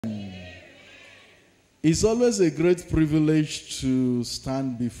It's always a great privilege to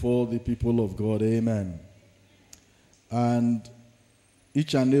stand before the people of God. Amen. And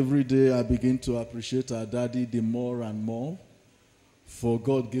each and every day I begin to appreciate our daddy the more and more for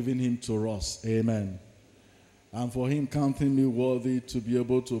God giving him to us. Amen. And for him counting me worthy to be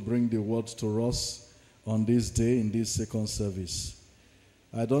able to bring the word to us on this day in this second service.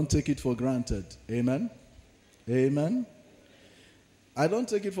 I don't take it for granted. Amen. Amen. I don't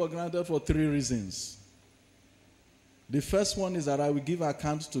take it for granted for 3 reasons. The first one is that I will give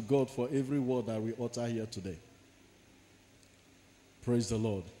account to God for every word that we utter here today. Praise the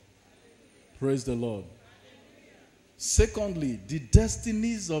Lord. Praise the Lord. Secondly, the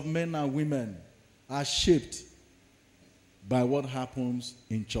destinies of men and women are shaped by what happens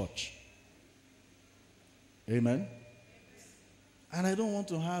in church. Amen. And I don't want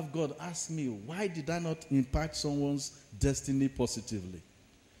to have God ask me, why did I not impact someone's destiny positively?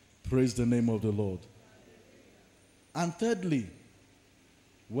 Praise the name of the Lord. And thirdly,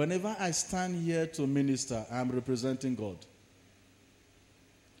 whenever I stand here to minister, I'm representing God.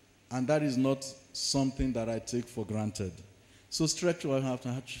 And that is not something that I take for granted. So stretch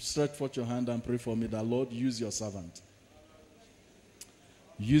forth your hand and pray for me that, Lord, use your servant.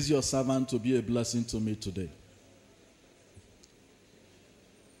 Use your servant to be a blessing to me today.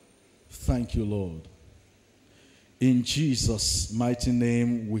 Thank you, Lord. In Jesus' mighty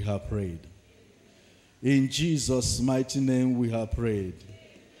name we have prayed. In Jesus' mighty name we have prayed.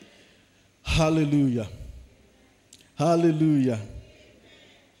 Hallelujah. Hallelujah.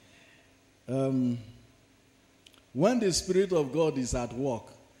 When the Spirit of God is at work,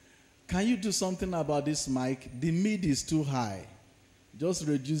 can you do something about this mic? The mid is too high. Just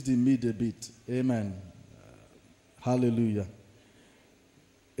reduce the mid a bit. Amen. Hallelujah.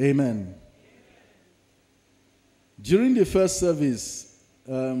 Amen. During the first service,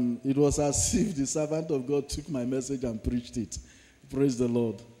 it was as if the servant of God took my message and preached it. Praise the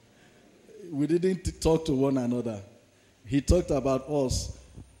Lord. We didn't talk to one another. He talked about us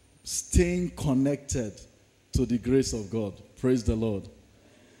staying connected to the grace of God. Praise the Lord.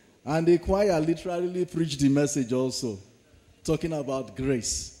 And the choir literally preached the message also, talking about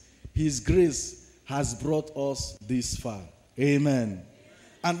grace. His grace has brought us this far. Amen.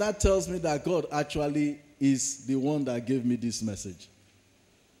 And that tells me that God actually is the one that gave me this message.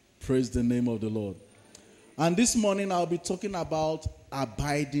 Praise the name of the Lord. And this morning I'll be talking about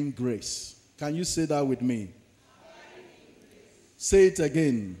abiding grace. Can you say that with me? Say it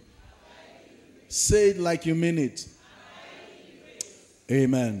again. Say it like you mean it.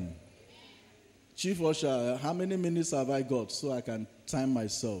 Amen. Chief Usher, how many minutes have I got so I can time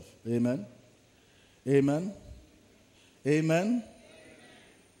myself? Amen. Amen. Amen.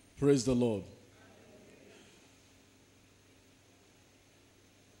 Praise the Lord.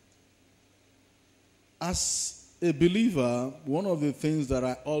 As a believer, one of the things that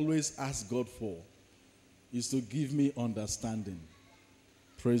I always ask God for is to give me understanding.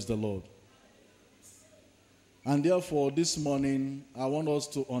 Praise the Lord. And therefore, this morning, I want us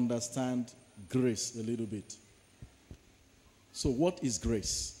to understand grace a little bit. So, what is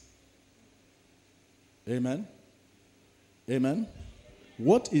grace? Amen? Amen?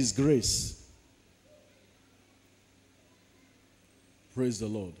 What is grace? Praise the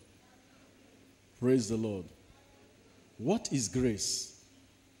Lord. Praise the Lord. What is grace?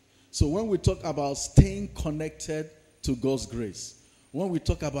 So when we talk about staying connected to God's grace, when we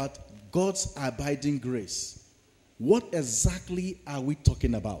talk about God's abiding grace, what exactly are we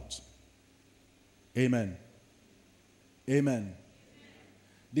talking about? Amen. Amen.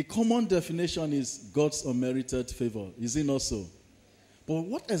 The common definition is God's unmerited favor. Is it not so? But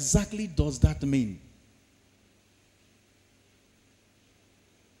what exactly does that mean?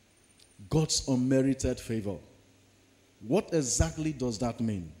 God's unmerited favor. What exactly does that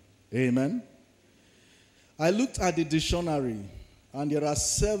mean? Amen. I looked at the dictionary, and there are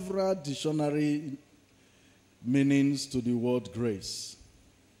several dictionary meanings to the word grace.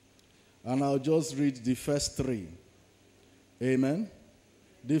 And I'll just read the first 3. Amen.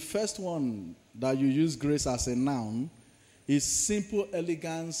 The first one that you use grace as a noun is simple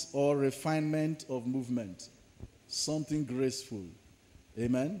elegance or refinement of movement. Something graceful.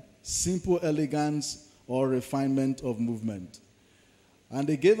 Amen. Simple elegance or refinement of movement. And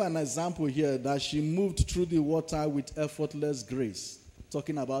they gave an example here that she moved through the water with effortless grace.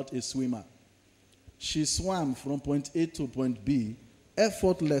 Talking about a swimmer. She swam from point A to point B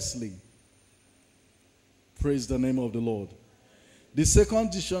effortlessly. Praise the name of the Lord. The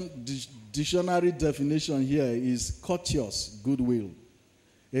second dictionary definition here is courteous, goodwill.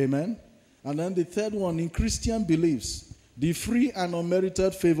 Amen. And then the third one, in Christian beliefs, the free and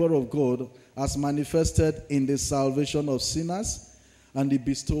unmerited favor of God as manifested in the salvation of sinners and the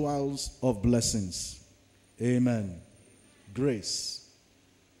bestowals of blessings. Amen. Grace.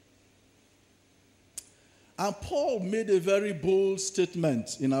 And Paul made a very bold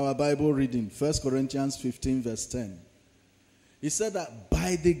statement in our Bible reading, 1 Corinthians 15 verse 10. He said that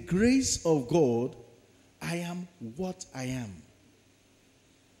by the grace of God, I am what I am.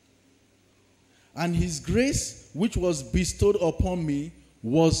 And his grace, which was bestowed upon me,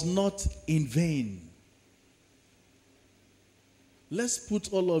 was not in vain. Let's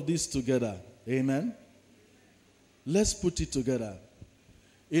put all of this together. Amen. Let's put it together.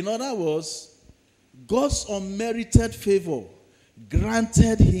 In other words, God's unmerited favor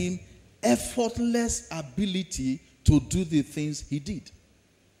granted him effortless ability to do the things he did.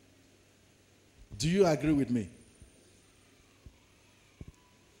 Do you agree with me?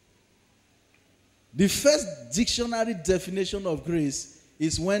 The first dictionary definition of grace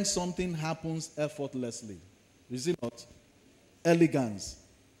is when something happens effortlessly. Is it not? Elegance,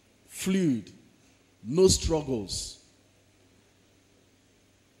 fluid, no struggles.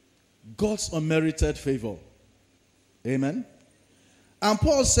 God's unmerited favor. Amen. And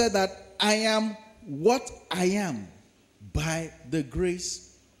Paul said that I am what I am by the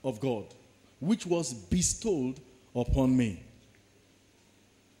grace of God, which was bestowed upon me.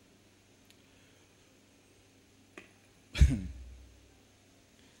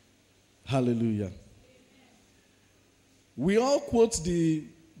 Hallelujah. We all quote the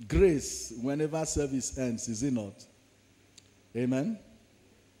grace whenever service ends, is it not? Amen.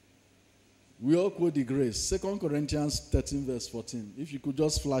 We all quote the grace. 2 Corinthians 13 verse 14. If you could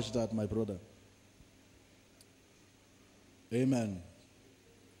just flash that, my brother. Amen.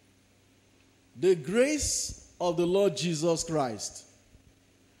 The grace of the Lord Jesus Christ.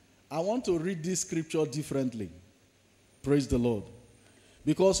 I want to read this scripture differently. Praise the Lord.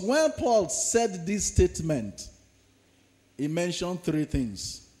 Because when Paul said this statement, he mentioned three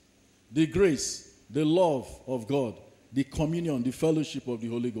things: the grace, the love of God, the communion, the fellowship of the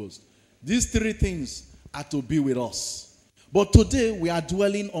Holy Ghost. These three things are to be with us. But today we are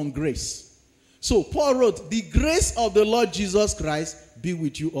dwelling on grace. So Paul wrote, the grace of the Lord Jesus Christ be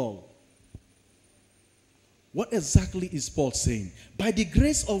with you all. What exactly is Paul saying? By the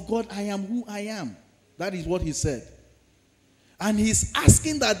grace of God, I am who I am. That is what he said. And he's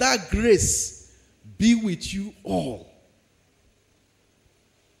asking that that grace be with you all.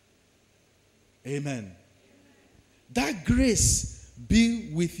 Amen. That grace be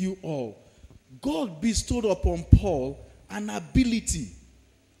with you all. God bestowed upon Paul an ability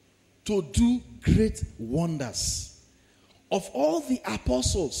to do great wonders. Of all the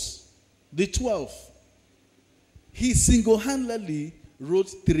apostles, the 12, he single-handedly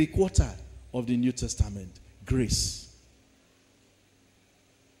wrote 3/4 of the New Testament. Grace.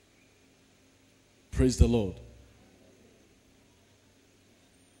 Praise the Lord.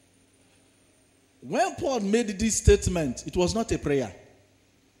 When Paul made this statement, it was not a prayer.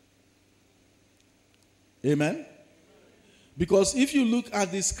 Amen? Because if you look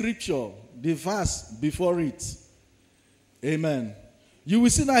at the scripture, the verse before it, amen, you will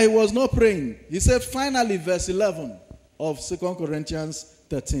see that he was not praying. He said, finally, verse 11 of 2 Corinthians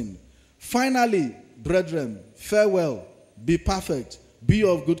 13. Finally, brethren, farewell, be perfect, be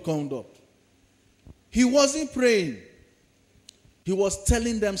of good conduct. He wasn't praying. He was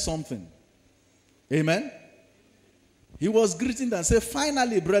telling them something. Amen? He was greeting them. Say,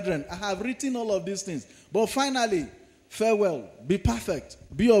 finally, brethren, I have written all of these things. But finally, farewell, be perfect,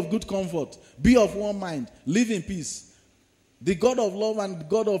 be of good comfort, be of one mind, live in peace. The God of love and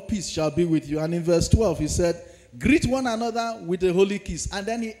God of peace shall be with you. And in verse 12, he said, greet one another with a holy kiss. And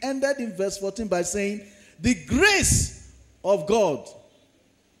then he ended in verse 14 by saying, the grace of God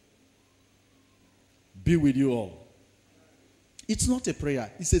be with you all. It's not a prayer,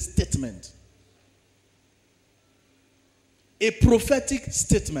 it's a statement. A prophetic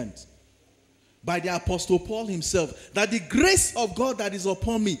statement by the Apostle Paul himself, that the grace of God that is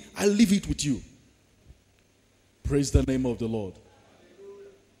upon me, I leave it with you. Praise the name of the Lord.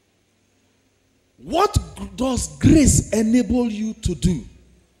 What does grace enable you to do?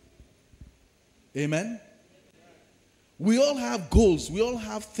 Amen? We all have goals. We all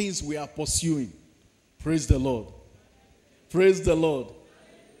have things we are pursuing. Praise the Lord. Praise the Lord.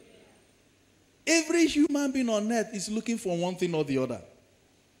 Every human being on earth is looking for one thing or the other.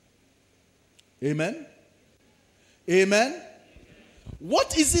 Amen? Amen?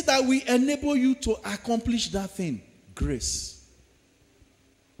 What is it that will enable you to accomplish that thing? Grace.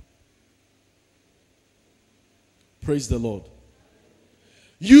 Praise the Lord.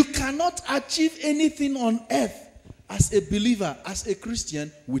 You cannot achieve anything on earth as a believer, as a Christian,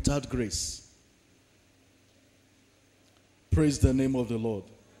 without grace. Praise the name of the Lord.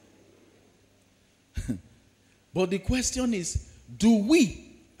 But the question is, do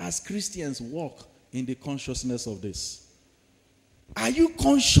we as Christians walk in the consciousness of this? Are you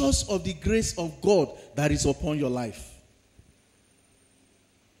conscious of the grace of God that is upon your life?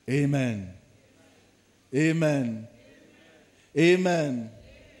 Amen. Amen. Amen.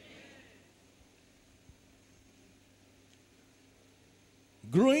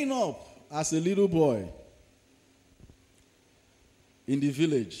 Growing up as a little boy in the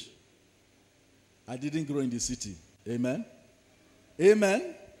village, I didn't grow in the city. Amen.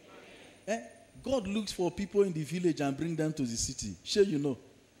 Amen. God looks for people in the village and bring them to the city. Sure you know.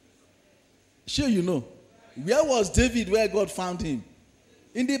 Sure you know. Where was David where God found him?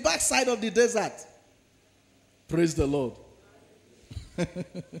 In the backside of the desert. Praise the Lord.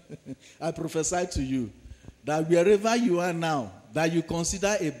 I prophesy to you that wherever you are now, that you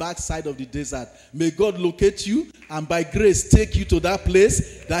consider a backside of the desert, may God locate you and by grace take you to that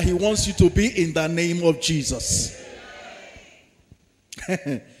place that he wants you to be in the name of Jesus.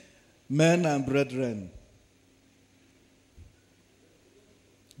 Men and brethren,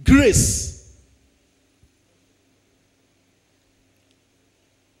 grace.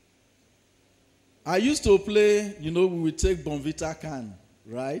 I used to play, we would take Bonvita can,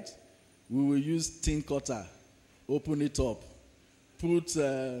 right? We will use tin cutter, open it up, put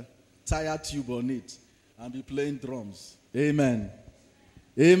tire tube on it, and be playing drums. Amen.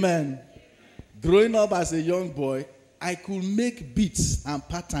 Amen. Growing up as a young boy, I could make beats and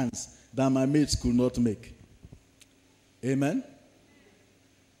patterns that my mates could not make. Amen.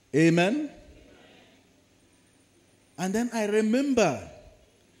 Amen. And then I remember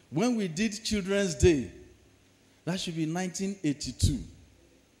when we did Children's Day, that should be 1982.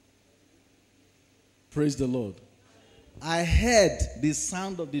 Praise the Lord. I heard the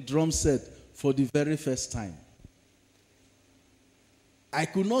sound of the drum set for the very first time. I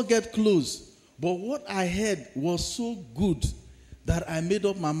could not get close, but what I heard was so good that I made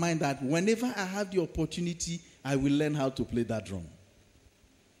up my mind that whenever I have the opportunity, I will learn how to play that drum.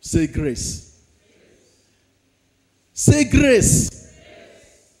 Say grace. Say grace.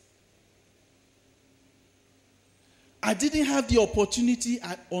 I didn't have the opportunity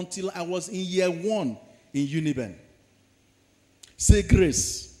until I was in year 1 in Uniben. Say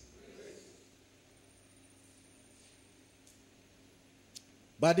grace.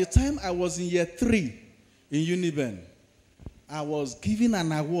 By the time I was in year 3 in Uniben, I was given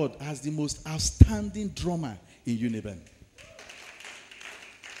an award as the most outstanding drummer in Uniben.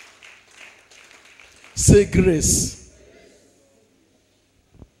 Say grace.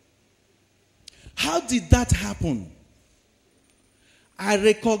 How did that happen? I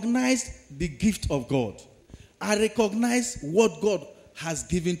recognized the gift of God. I recognized what God has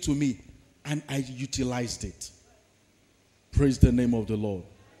given to me, and I utilized it. Praise the name of the Lord.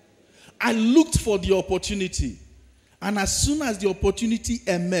 I looked for the opportunity, and as soon as the opportunity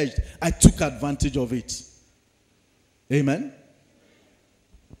emerged, I took advantage of it. Amen.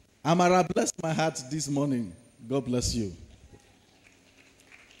 Amara blessed my heart this morning. God bless you.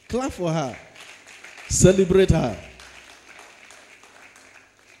 Clap for her. Celebrate her.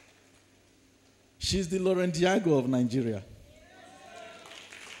 She's the Lauren Diago of Nigeria.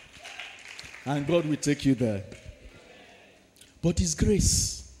 And God will take you there. But it's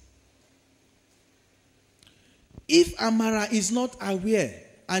grace. If Amara is not aware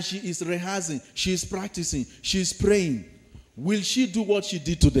and she is rehearsing, she is practicing, she is praying, will she do what she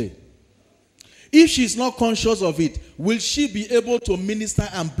did today? If she is not conscious of it, will she be able to minister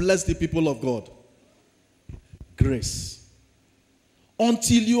and bless the people of God? Grace.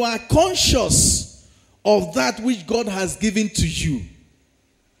 Until you are conscious of that which God has given to you,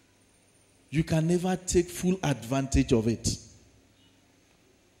 you can never take full advantage of it.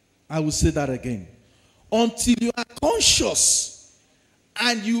 I will say that again. Until you are conscious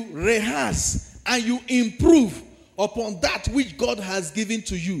and you rehearse and you improve upon that which God has given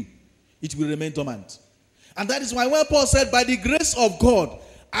to you, it will remain dormant. And that is why when Paul said, by the grace of God,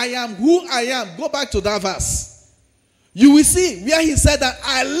 I am who I am. Go back to that verse. You will see where he said that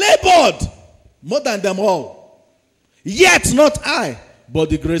I labored more than them all. Yet not I, but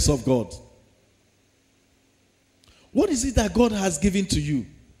the grace of God. What is it that God has given to you?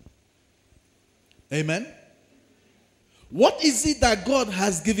 Amen. What is it that God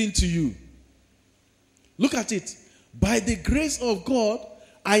has given to you? Look at it. By the grace of God,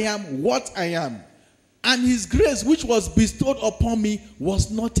 I am what I am. And his grace which was bestowed upon me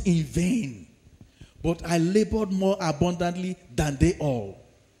was not in vain, but I labored more abundantly than they all.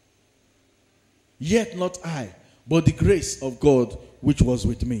 Yet not I, but the grace of God which was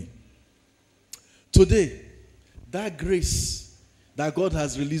with me. Today, that grace that God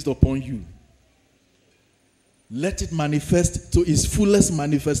has released upon you, let it manifest to its fullest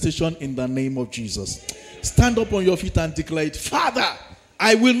manifestation in the name of Jesus. Stand up on your feet and declare it. Father,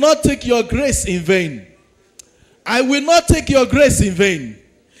 I will not take your grace in vain. I will not take your grace in vain.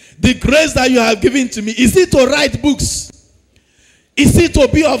 The grace that you have given to me, is it to write books? Is it to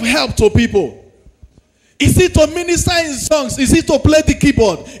be of help to people? Is it to minister in songs? Is it to play the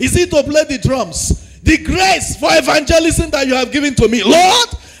keyboard? Is it to play the drums? The grace for evangelism that you have given to me, Lord,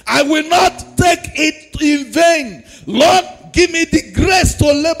 I will not take it in vain. Lord, give me the grace to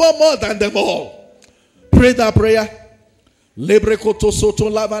labor more than them all. Pray that prayer.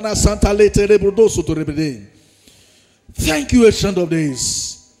 Thank you, Ancient of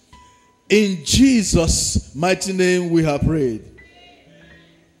Days. In Jesus' mighty name we have prayed.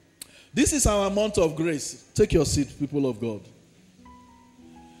 This is our month of grace. Take your seat, people of God.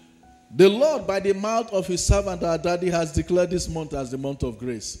 The Lord, by the mouth of his servant, our daddy, has declared this month as the month of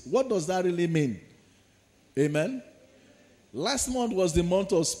grace. What does that really mean? Amen? Last month was the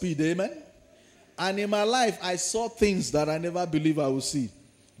month of speed. Amen? And in my life, I saw things that I never believed I would see.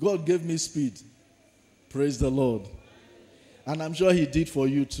 God gave me speed. Praise the Lord. And I'm sure he did for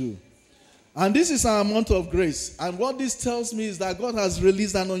you too. And this is our month of grace. And what this tells me is that God has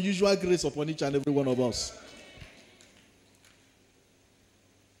released an unusual grace upon each and every one of us.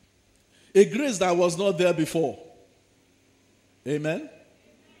 A grace that was not there before. Amen?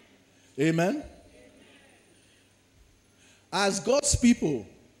 Amen? As God's people,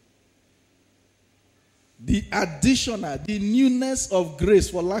 the additional, the newness of grace,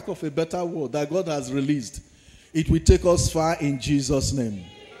 for lack of a better word, that God has released, it will take us far in Jesus' name.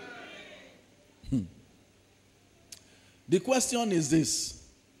 The question is this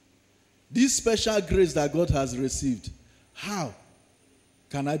special grace that God has received, how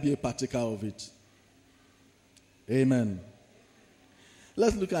can I be a partaker of it? Amen.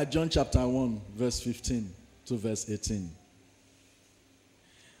 Let's look at John chapter 1, verse 15 to verse 18.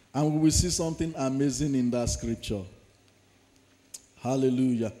 And we will see something amazing in that scripture.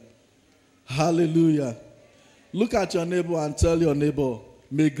 Hallelujah. Hallelujah. Look at your neighbor and tell your neighbor,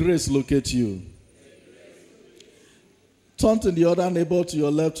 may grace locate you. Turn to the other neighbor to your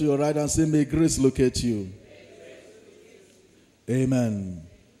left, to your right, and say, may grace locate you. Amen.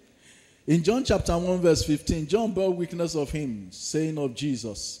 In John chapter 1 verse 15, John bore witness of him, saying of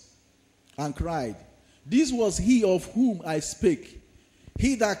Jesus, and cried, this was he of whom I spake.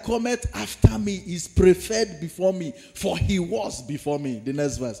 He that cometh after me is preferred before me, for he was before me. The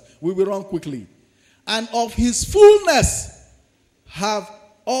next verse. We will run quickly. And of his fullness have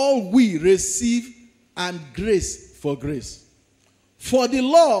all we received, and grace for grace. For the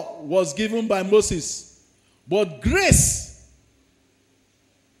law was given by Moses, but grace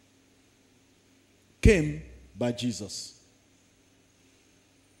came by Jesus.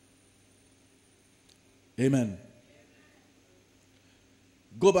 Amen.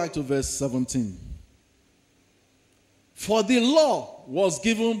 Go back to verse 17. For the law was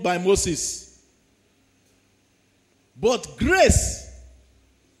given by Moses, but grace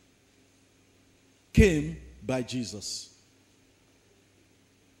came by Jesus.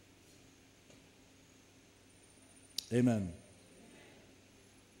 Amen.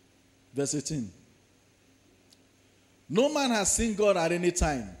 Verse 18. No man has seen God at any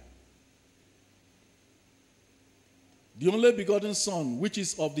time. The only begotten Son, which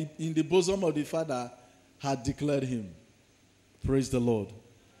is in the bosom of the Father, had declared him. Praise the Lord.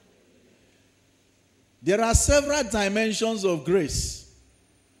 There are several dimensions of grace.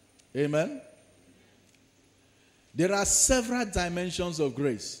 Amen. There are several dimensions of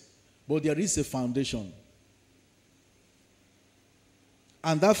grace, but there is a foundation.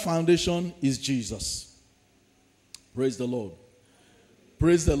 And that foundation is Jesus. Praise the Lord.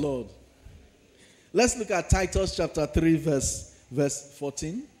 Praise the Lord. Let's look at Titus chapter 3 verse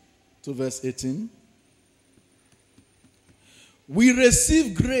 14 to verse 18. We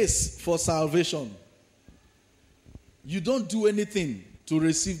receive grace for salvation. You don't do anything to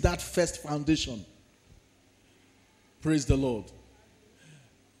receive that first foundation. Praise the Lord.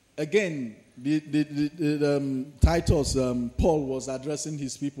 Again, Titus, Paul was addressing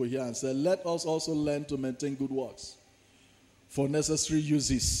his people here and said, let us also learn to maintain good works for necessary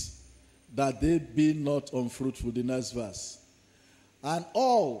uses, that they be not unfruitful. The next verse. And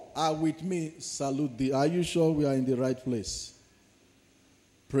all are with me, salute thee. Are you sure we are in the right place?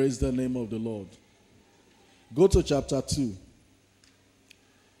 Praise the name of the Lord. Go to chapter 2.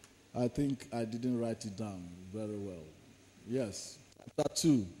 I think I didn't write it down very well. Yes, chapter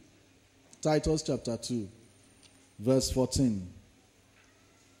 2. Titus chapter 2. verse 14.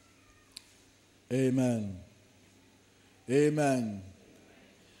 Amen. Amen.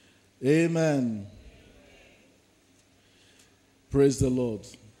 Amen. Praise the Lord.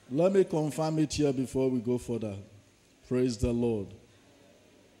 Let me confirm it here before we go further. Praise the Lord.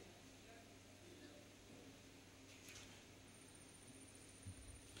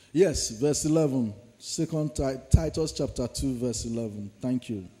 Yes, verse 11. Second Titus chapter 2, verse 11. Thank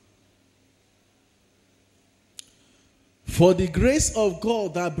you. For the grace of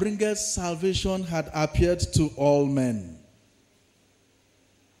God that bringeth salvation had appeared to all men,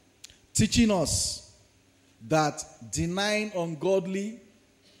 teaching us that denying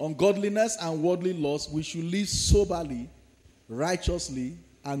ungodliness and worldly lusts, we should live soberly, righteously,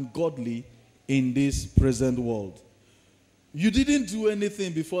 and godly in this present world. You didn't do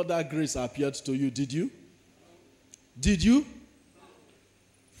anything before that grace appeared to you, did you? Did you?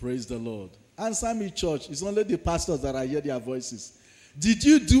 Praise the Lord. Answer me, church. It's only the pastors that I hear their voices. Did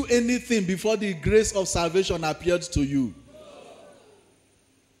you do anything before the grace of salvation appeared to you?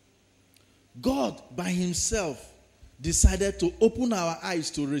 God, by himself, decided to open our eyes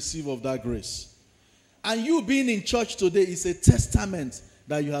to receive of that grace. And you being in church today is a testament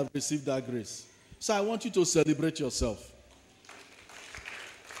that you have received that grace. So I want you to celebrate yourself.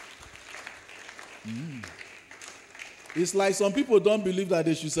 It's like some people don't believe that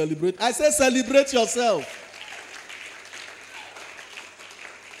they should celebrate. I say celebrate yourself.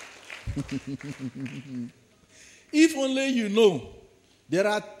 If only you know, there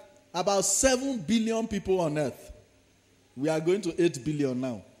are about 7 billion people on earth. We are going to 8 billion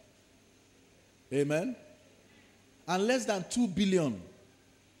now. Amen? And less than 2 billion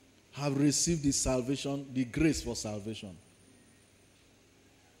have received the salvation, the grace for salvation.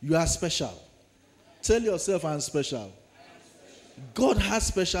 You are special. Tell yourself I'm special. God has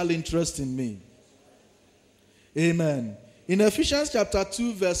special interest in me. Amen. In Ephesians chapter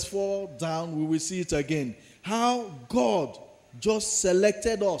 2 verse 4 down, we will see it again. How God just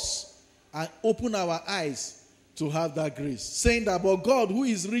selected us and opened our eyes to have that grace. Saying that, but God, who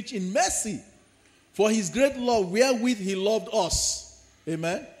is rich in mercy, for his great love wherewith he loved us.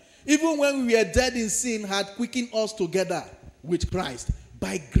 Amen. Even when we were dead in sin, had quickened us together with Christ.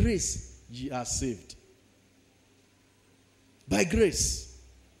 By grace ye are saved. By grace.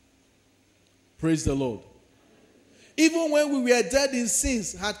 Praise the Lord. Even when we were dead in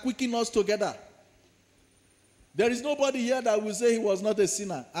sins, had quickened us together. There is nobody here that will say he was not a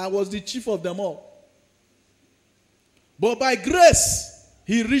sinner. I was the chief of them all. But by grace,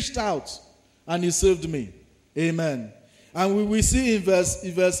 he reached out and he saved me. Amen. And we will see in verse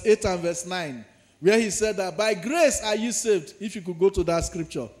 8 and verse 9, where he said that by grace are you saved. If you could go to that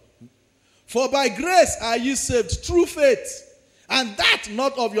scripture. For by grace are you saved through faith. And that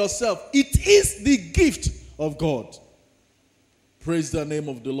not of yourself. It is the gift of God. Praise the name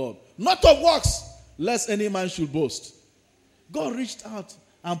of the Lord. Not of works, lest any man should boast. God reached out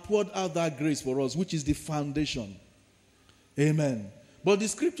and poured out that grace for us, which is the foundation. Amen. But the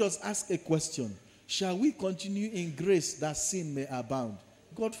scriptures ask a question. Shall we continue in grace that sin may abound?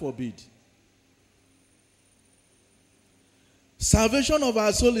 God forbid. Salvation of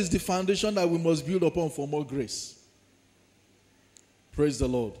our soul is the foundation that we must build upon for more grace. Praise the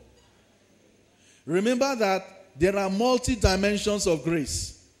Lord. Remember that there are multi-dimensions of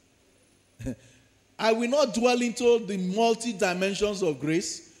grace. I will not dwell into the multi-dimensions of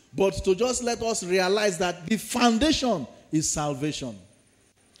grace, but to just let us realize that the foundation is salvation.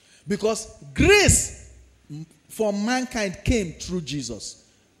 Because grace for mankind came through Jesus.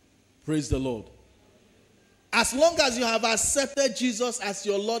 Praise the Lord. As long as you have accepted Jesus as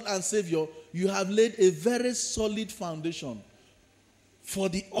your Lord and Savior, you have laid a very solid foundation for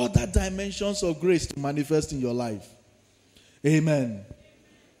the other dimensions of grace to manifest in your life. Amen.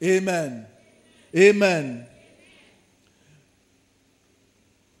 Amen. Amen.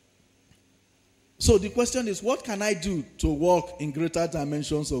 So the question is, what can I do to walk in greater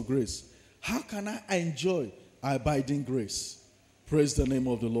dimensions of grace? How can I enjoy abiding grace? Praise the name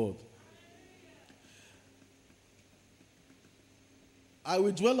of the Lord. I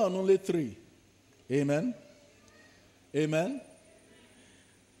will dwell on only 3. Amen. Amen.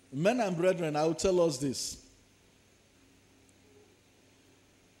 Men and brethren, I will tell us this.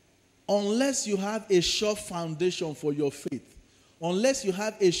 Unless you have a sure foundation for your faith, unless you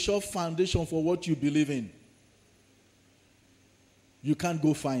have a sure foundation for what you believe in, you can't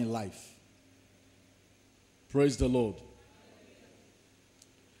go far in life. Praise the Lord.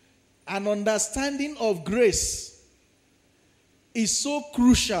 An understanding of grace is so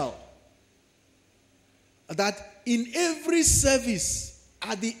crucial that in every service,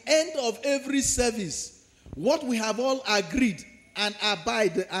 at the end of every service, what we have all agreed and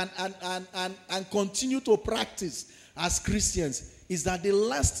abide and continue to practice as Christians is that the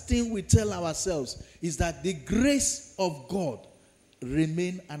last thing we tell ourselves is that the grace of God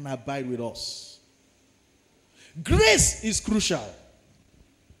remain and abide with us. Grace is crucial.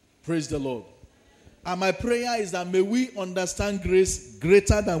 Praise the Lord. And my prayer is that may we understand grace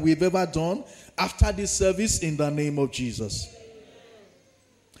greater than we've ever done after this service in the name of Jesus.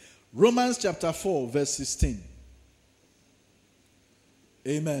 Romans chapter 4 verse 16.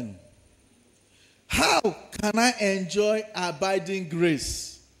 Amen. How can I enjoy abiding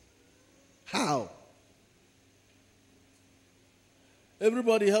grace? How?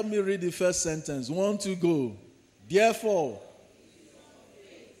 Everybody help me read the first sentence. 1, 2, go. Therefore,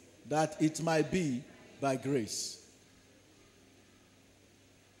 that it might be by grace.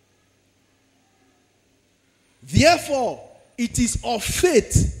 Therefore, it is of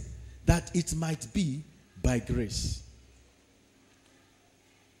faith that it might be by grace.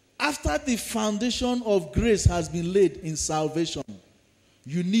 After the foundation of grace has been laid in salvation,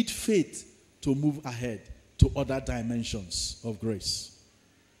 you need faith to move ahead to other dimensions of grace.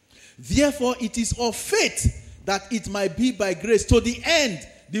 Therefore, it is of faith that it might be by grace. To the end,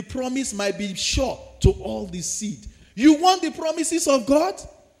 the promise might be sure to all the seed. You want the promises of God?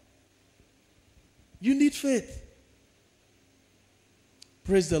 You need faith.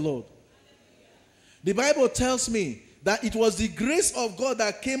 Praise the Lord. The Bible tells me that it was the grace of God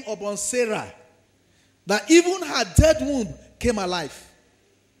that came upon Sarah, that even her dead womb came alive.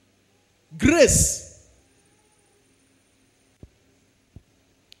 Grace.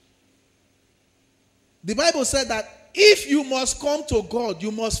 The Bible said that if you must come to God,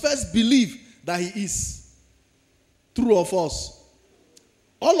 you must first believe that He is. True of us.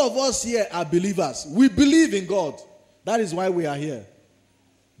 All of us here are believers. We believe in God. That is why we are here.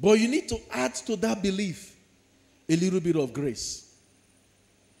 But you need to add to that belief a little bit of grace.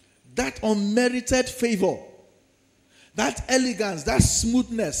 That unmerited favor. That elegance, that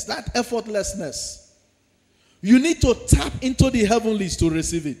smoothness, that effortlessness. You need to tap into the heavenlies to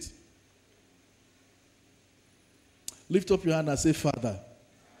receive it. Lift up your hand and say, Father,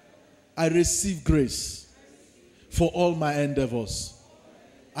 I receive grace for all my endeavors.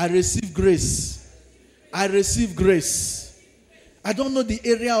 I receive grace. I receive grace. I don't know the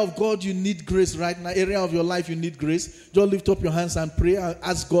area of God you need grace right now, area of your life you need grace. Just lift up your hands and pray and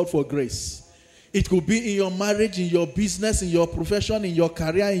ask God for grace. It could be in your marriage, in your business, in your profession, in your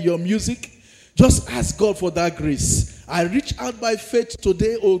career, in your music. Just ask God for that grace. I reach out by faith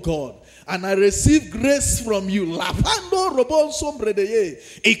today, oh God, and I receive grace from you. Lapando robon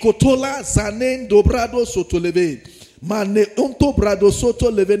sombredeye, ikotola zanen dobrado sotolebe. Mane unto brado soto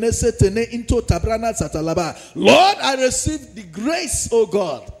levenese tene into tabrana satalaba. Lord, I receive the grace, oh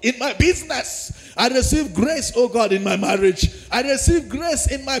God, in my business. I receive grace, oh God, in my marriage. I receive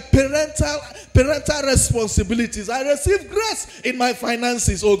grace in my parental responsibilities. I receive grace in my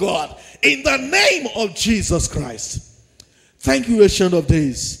finances, oh God, in the name of Jesus Christ. Thank you, Ancient of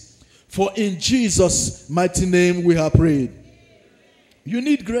Days, for in Jesus' mighty name we have prayed. You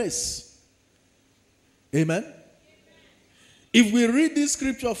need grace. Amen. If we read this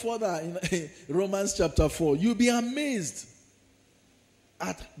scripture further in Romans chapter 4, you'll be amazed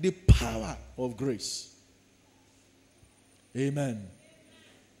at the power of grace. Amen.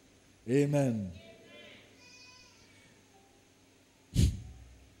 Amen.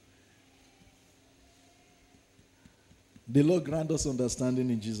 The Lord grant us understanding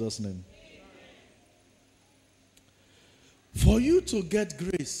in Jesus' name. For you to get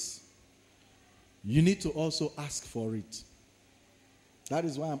grace, you need to also ask for it. That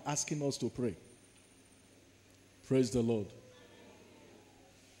is why I'm asking us to pray. Praise the Lord.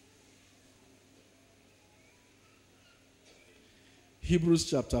 Hebrews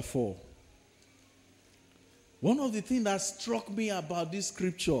chapter 4. One of the things that struck me about this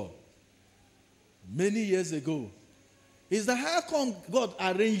scripture many years ago is that how come God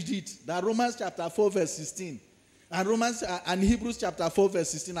arranged it that Romans chapter 4 verse 16 and Hebrews chapter 4 verse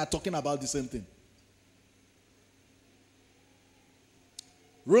 16 are talking about the same thing.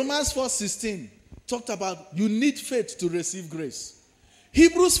 Romans 4:16 talked about you need faith to receive grace.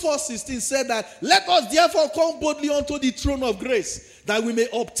 Hebrews 4:16 said that let us therefore come boldly unto the throne of grace that we may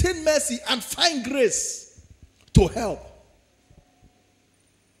obtain mercy and find grace to help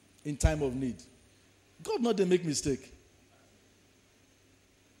in time of need. God not to make mistake.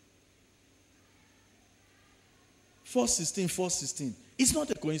 4:16. It's not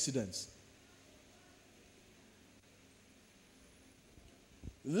a coincidence.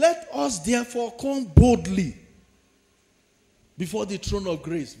 Let us therefore come boldly before the throne of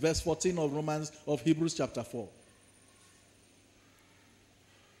grace. Verse 14 of Hebrews chapter 4.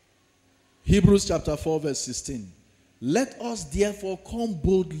 Hebrews chapter 4 verse 16. Let us therefore come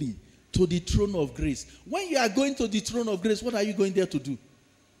boldly to the throne of grace. When you are going to the throne of grace, what are you going there to do?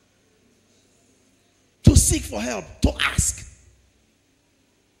 To seek for help, to ask.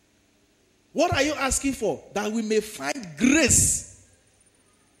 What are you asking for? That we may find grace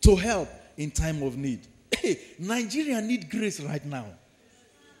to help in time of need. Hey, Nigeria need grace right now.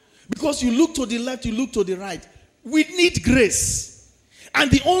 Because you look to the left, you look to the right. We need grace. And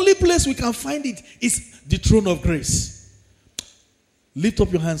the only place we can find it is the throne of grace. Lift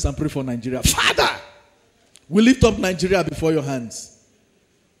up your hands and pray for Nigeria. Father, we lift up Nigeria before your hands.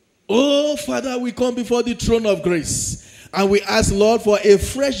 Oh, Father, we come before the throne of grace. And we ask, Lord, for a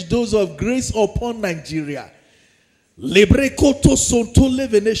fresh dose of grace upon Nigeria. Lebrekoto sonto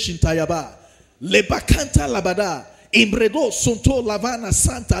levene shintayaba. Lebakanta labada. Imbredo sonto lavana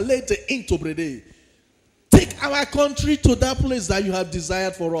santa lete into brede. Take our country to that place that you have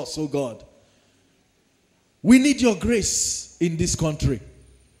desired for us, oh God. We need your grace in this country.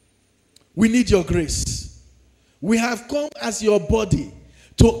 We need your grace. We have come as your body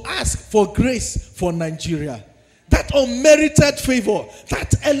to ask for grace for Nigeria. That unmerited favor,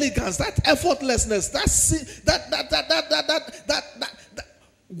 that elegance, that effortlessness, that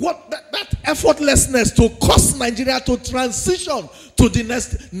effortlessness to cause Nigeria to transition to the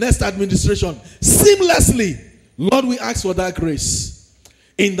next administration seamlessly. Lord, we ask for that grace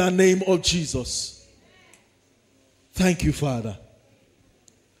in the name of Jesus. Thank you, Father.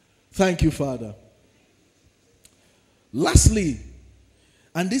 Thank you, Father. Lastly,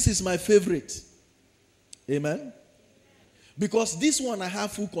 and this is my favorite. Amen. Because this one I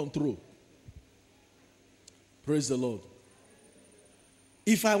have full control. Praise the Lord.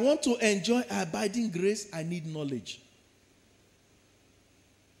 If I want to enjoy abiding grace, I need knowledge.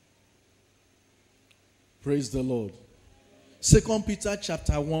 Praise the Lord. 2 Peter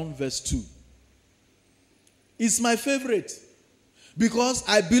chapter 1 verse 2. It's my favorite. Because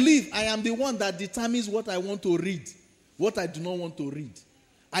I believe I am the one that determines what I want to read, what I do not want to read.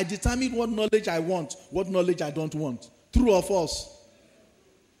 I determine what knowledge I want, what knowledge I don't want. True or false?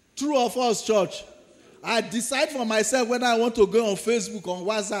 True or false, church? I decide for myself whether I want to go on Facebook, on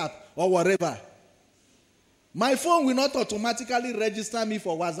WhatsApp, or whatever. My phone will not automatically register me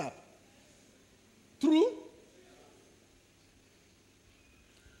for WhatsApp. True?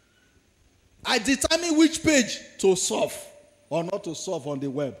 I determine which page to surf or not to surf on the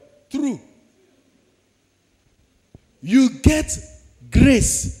web. True? You get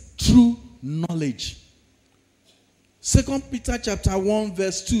grace through knowledge. 2 Peter chapter 1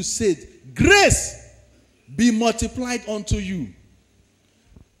 verse 2 said, grace be multiplied unto you.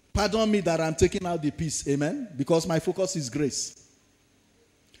 Pardon me that I'm taking out the piece, amen? Because my focus is grace.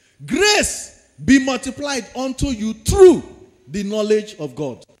 Grace be multiplied unto you through the knowledge of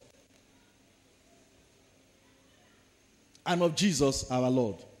God and of Jesus our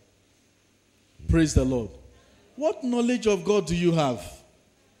Lord. Praise the Lord. What knowledge of God do you have?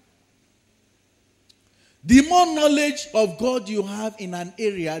 The more knowledge of God you have in an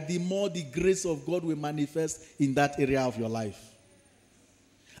area, the more the grace of God will manifest in that area of your life.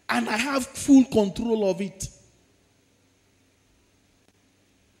 And I have full control of it.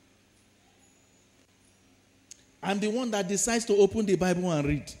 I'm the one that decides to open the Bible and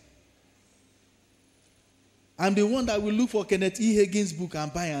read. I'm the one that will look for Kenneth E. Hagin's book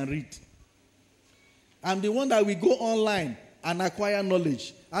and buy and read. I'm the one that will go online and acquire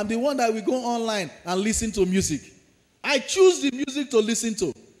knowledge. I'm the one that will go online and listen to music. I choose the music to listen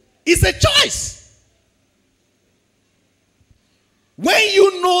to. It's a choice. When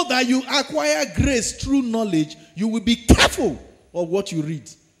you know that you acquire grace through knowledge, you will be careful of what you read.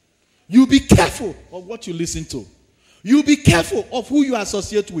 You'll be careful of what you listen to. You'll be careful of who you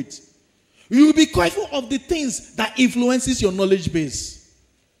associate with. You'll be careful of the things that influences your knowledge base.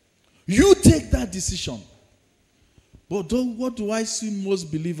 You take that decision. But what do I see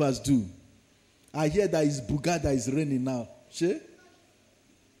most believers do? I hear that it's Buga that is raining now. She?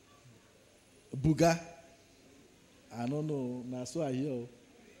 Buga? I don't know. Now so I hear.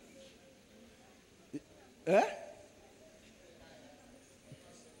 Eh?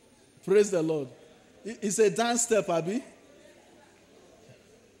 Praise the Lord. It's a dance step, Abi.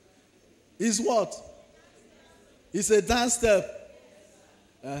 It's what? It's a dance step.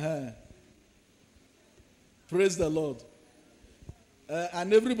 Praise the Lord.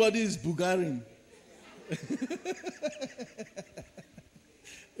 And everybody is bugaring.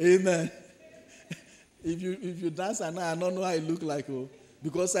 Amen. If you dance and I don't know how it look like,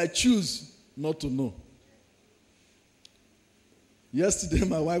 because I choose not to know. Yesterday,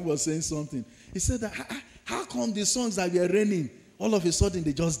 my wife was saying something. He said that, how come the songs that were raining, all of a sudden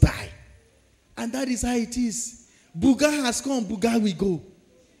they just die? And that is how it is. Buga has come, Buga we go.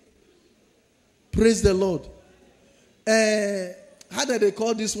 Praise the Lord. How did they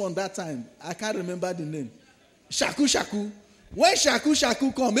call this one that time? I can't remember the name. Shaku Shaku. When Shaku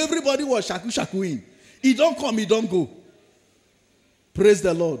Shaku come, everybody was Shaku Shaku in. He don't come, he don't go. Praise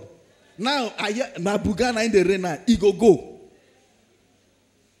the Lord. Now Buga na in the rain now, he go.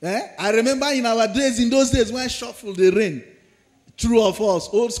 I remember in our days, in those days when shuffle the rain, true of us,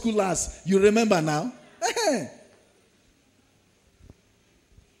 old schoolers, you remember now?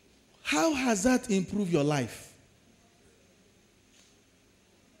 How has that improved your life?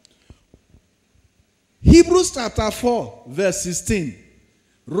 Hebrews chapter 4, verse 16.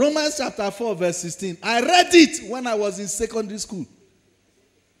 Romans chapter 4, verse 16. I read it when I was in secondary school.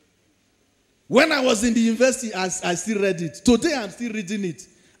 When I was in the university, I still read it. Today, I'm still reading it.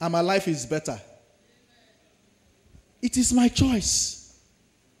 And my life is better. It is my choice.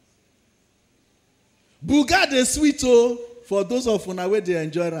 Buga the sweet for those of una where they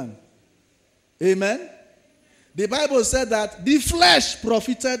enjoy them. Amen. The Bible said that the flesh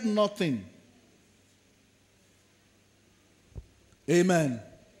profited nothing. Amen.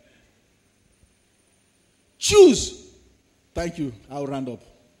 Choose. Thank you. I'll round up.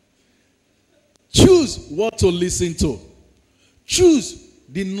 Choose what to listen to. Choose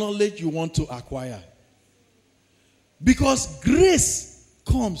the knowledge you want to acquire. Because grace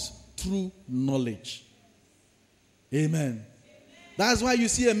comes through knowledge. Amen. That's why you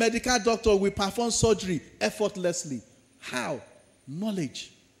see a medical doctor will perform surgery effortlessly. How?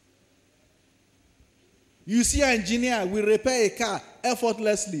 Knowledge. You see an engineer will repair a car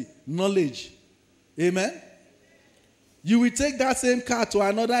effortlessly. Knowledge. Amen. You will take that same car to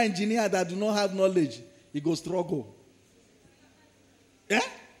another engineer that do not have knowledge. He go struggle. Yeah?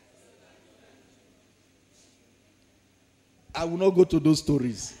 I will not go to those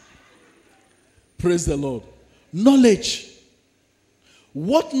stories. Praise the Lord. Knowledge.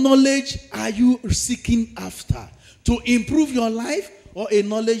 What knowledge are you seeking after? To improve your life, or a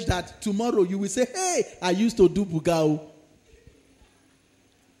knowledge that tomorrow you will say, hey, I used to do bugao.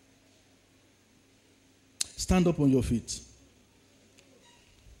 Stand up on your feet.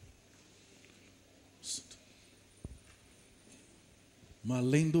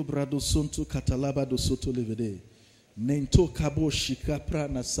 Malendo brado sonto katalaba do soto levede. Nento kabo shikapra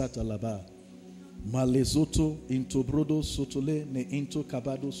na satalaba. Malezoto into brodo sotole ne into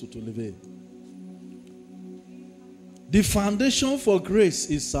kabado sotoleve. The foundation for grace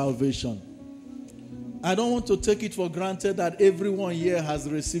is salvation. I don't want to take it for granted that everyone here has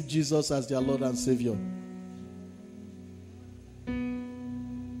received Jesus as their Lord and Savior.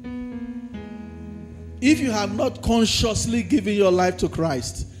 If you have not consciously given your life to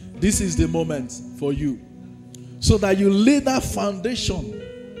Christ, this is the moment for you. So that you lay that foundation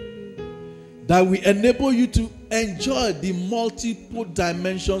that will enable you to enjoy the multiple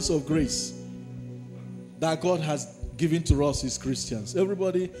dimensions of grace that God has given to us as Christians.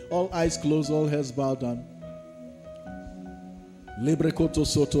 Everybody, all eyes closed, all heads bowed down. Lebrekoto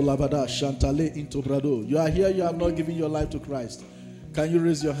soto lavada shantale into brado. You are here, you have not given your life to Christ. Can you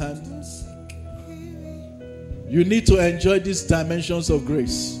raise your hand? You need to enjoy these dimensions of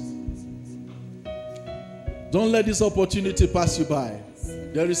grace. Don't let this opportunity pass you by.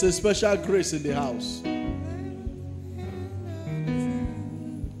 There is a special grace in the house.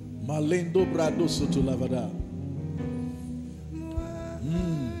 Malendo brado soto lavada.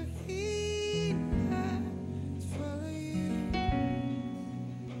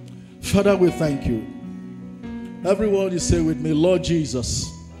 Father, we thank you. Everyone, you say with me, Lord Jesus,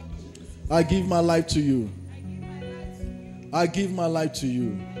 I give my life to you. I give my life to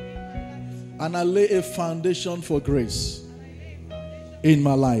you. And I lay a foundation for grace in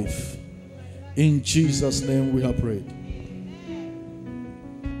my life. In Jesus' name we have prayed.